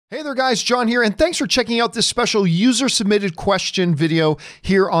Hey there guys, John here, and thanks for checking out this special user-submitted question video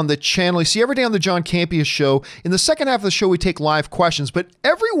here on the channel. You see, every day on the John Campea Show, in the second half of the show, we take live questions, but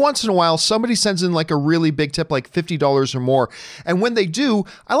every once in a while, somebody sends in like a really big tip, like $50 or more. And when they do,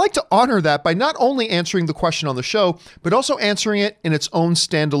 I like to honor that by not only answering the question on the show, but also answering it in its own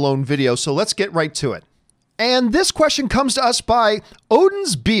standalone video. So let's get right to it. And this question comes to us by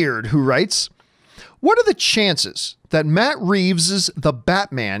Odin's Beard, who writes, what are the chances that Matt Reeves' The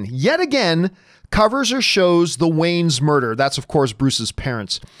Batman yet again covers or shows the Wayne's murder? That's, of course, Bruce's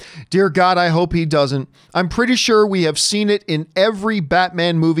parents. Dear God, I hope he doesn't. I'm pretty sure we have seen it in every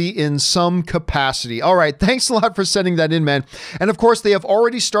Batman movie in some capacity. All right, thanks a lot for sending that in, man. And of course, they have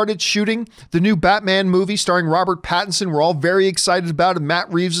already started shooting the new Batman movie starring Robert Pattinson. We're all very excited about it.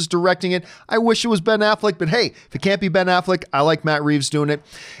 Matt Reeves is directing it. I wish it was Ben Affleck, but hey, if it can't be Ben Affleck, I like Matt Reeves doing it.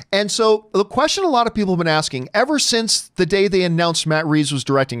 And so the question a lot of people have been asking ever since the day they announced Matt Reeves was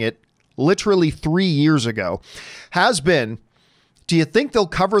directing it, literally 3 years ago, has been, do you think they'll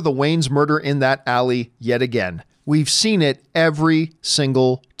cover the Wayne's murder in that alley yet again? We've seen it every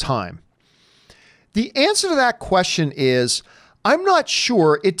single time. The answer to that question is, I'm not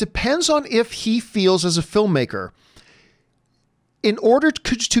sure. It depends on if he feels as a filmmaker, in order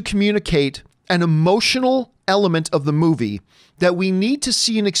to communicate an emotional element of the movie, that we need to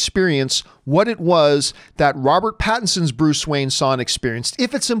see and experience what it was that Robert Pattinson's Bruce Wayne saw and experienced.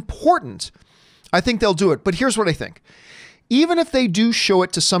 If it's important, I think they'll do it. But here's what I think. Even if they do show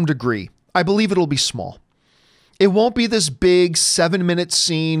it to some degree, I believe it'll be small. It won't be this big 7-minute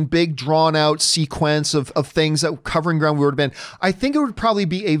scene, big drawn out sequence of things that covering ground we would have been. I think it would probably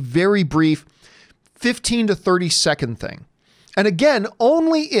be a very brief 15 to 30 second thing. And again,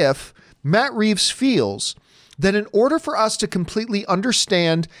 only if Matt Reeves feels that in order for us to completely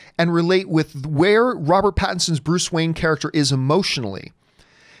understand and relate with where Robert Pattinson's Bruce Wayne character is emotionally,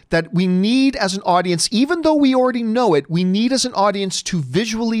 that we need as an audience, even though we already know it, we need as an audience to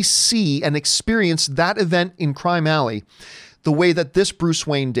visually see and experience that event in Crime Alley the way that this Bruce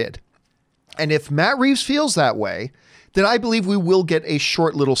Wayne did. And if Matt Reeves feels that way, then I believe we will get a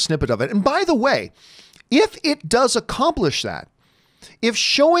short little snippet of it. And by the way, if it does accomplish that, if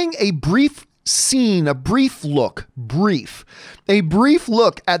showing a brief scene, a brief look at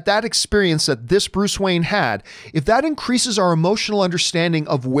that experience that this Bruce Wayne had, if that increases our emotional understanding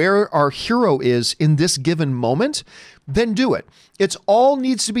of where our hero is in this given moment, then do it. It's all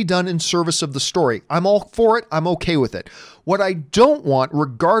needs to be done in service of the story. I'm all for it. I'm okay with it. What I don't want,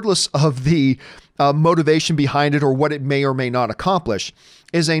 regardless of the motivation behind it or what it may or may not accomplish,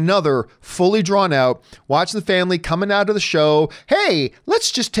 is another fully drawn out, watch the family coming out of the show. Hey,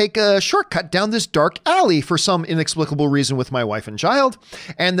 let's just take a shortcut down this dark alley for some inexplicable reason with my wife and child,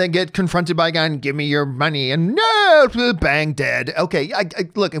 and then get confronted by a guy and give me your money and no, bang, dead. Okay,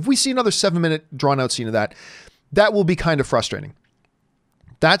 look, if we see another 7-minute drawn out scene of that, that will be kind of frustrating.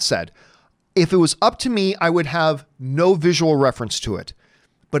 That said, if it was up to me, I would have no visual reference to it.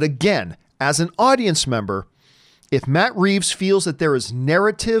 But again, as an audience member, if Matt Reeves feels that there is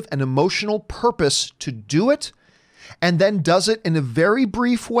narrative and emotional purpose to do it, and then does it in a very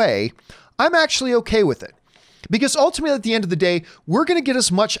brief way, I'm actually okay with it. Because ultimately, at the end of the day, we're going to get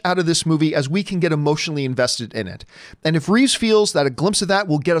as much out of this movie as we can get emotionally invested in it. And if Reeves feels that a glimpse of that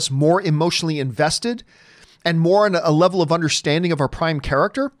will get us more emotionally invested and more on a level of understanding of our prime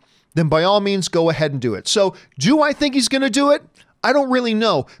character, then by all means, go ahead and do it. So do I think he's going to do it? I don't really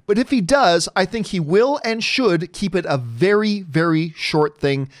know, but if he does, I think he will and should keep it a very, very short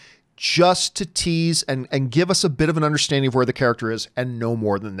thing, just to tease and give us a bit of an understanding of where the character is, and no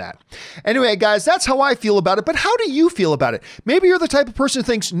more than that. Anyway, guys, that's how I feel about it, but how do you feel about it? Maybe you're the type of person who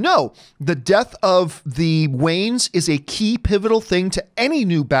thinks, no, the death of the Waynes is a key pivotal thing to any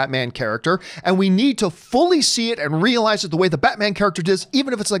new Batman character, and we need to fully see it and realize it the way the Batman character does,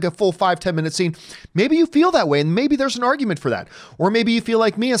 even if it's like a full 5-10 minute scene. Maybe you feel that way, and maybe there's an argument for that. Or maybe you feel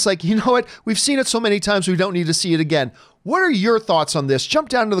like me, it's like, you know what, we've seen it so many times, we don't need to see it again. What are your thoughts on this? Jump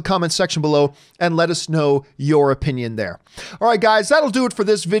down to the comments section below and let us know your opinion there. All right, guys, that'll do it for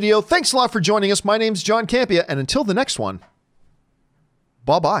this video. Thanks a lot for joining us. My name's John Campea, and until the next one,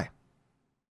 bye-bye.